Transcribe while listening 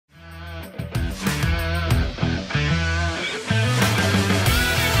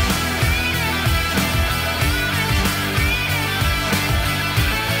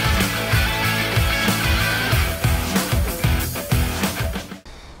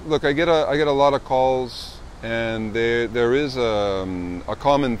Look, I get a lot of calls, and there is a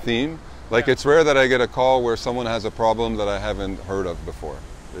common theme. Like, it's rare that I get a call where someone has a problem that I haven't heard of before.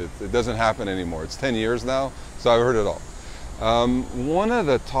 It doesn't happen anymore. It's 10 years now, so I've heard it all. One of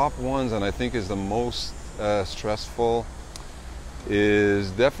the top ones, and I think is the most stressful, is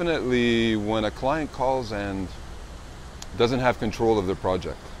definitely when a client calls and doesn't have control of their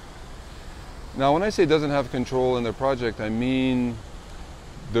project. Now, when I say doesn't have control in their project, I mean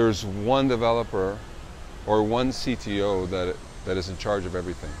there's one developer or one CTO that is in charge of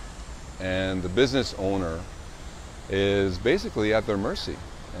everything. And the business owner is basically at their mercy.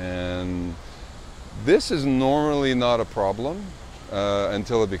 And this is normally not a problem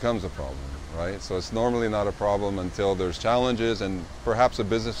until it becomes a problem, right? So it's normally not a problem until there's challenges and perhaps a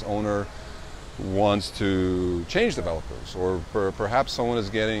business owner wants to change developers, or perhaps someone is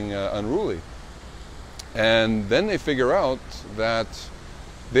getting unruly. And then they figure out that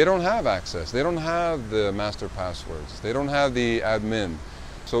they don't have access. They don't have the master passwords. They don't have the admin.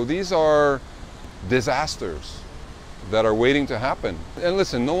 So these are disasters that are waiting to happen. And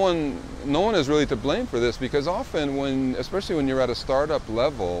listen, no one is really to blame for this, because often especially when you're at a startup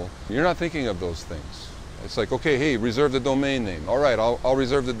level, you're not thinking of those things. It's like, okay, hey, reserve the domain name. All right, I'll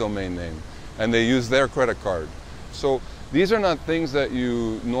reserve the domain name. And they use their credit card. So these are not things that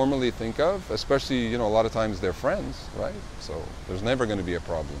you normally think of, especially, a lot of times they're friends, right? So there's never going to be a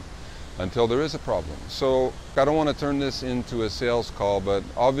problem until there is a problem. So I don't want to turn this into a sales call, but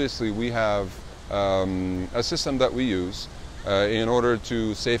obviously we have a system that we use in order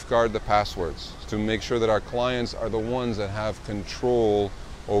to safeguard the passwords, to make sure that our clients are the ones that have control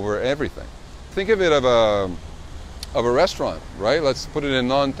over everything. Think of it of a restaurant, right? Let's put it in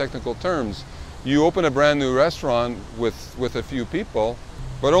non-technical terms. You open a brand new restaurant with a few people,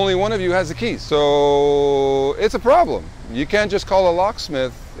 but only one of you has the keys. So it's a problem. You can't just call a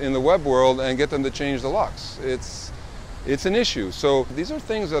locksmith in the web world and get them to change the locks. It's an issue. So these are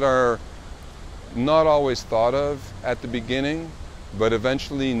things that are not always thought of at the beginning, but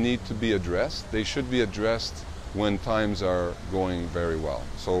eventually need to be addressed. They should be addressed when times are going very well.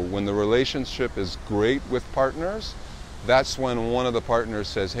 So when the relationship is great with partners, that's when one of the partners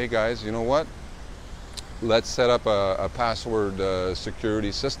says, hey guys, you know what? Let's set up a password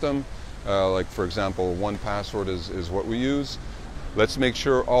security system. Like, for example, 1Password is what we use. Let's make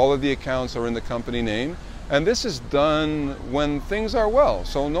sure all of the accounts are in the company name. And this is done when things are well.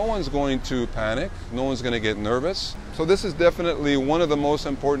 So no one's going to panic. No one's going to get nervous. So this is definitely one of the most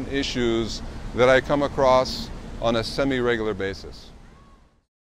important issues that I come across on a semi-regular basis.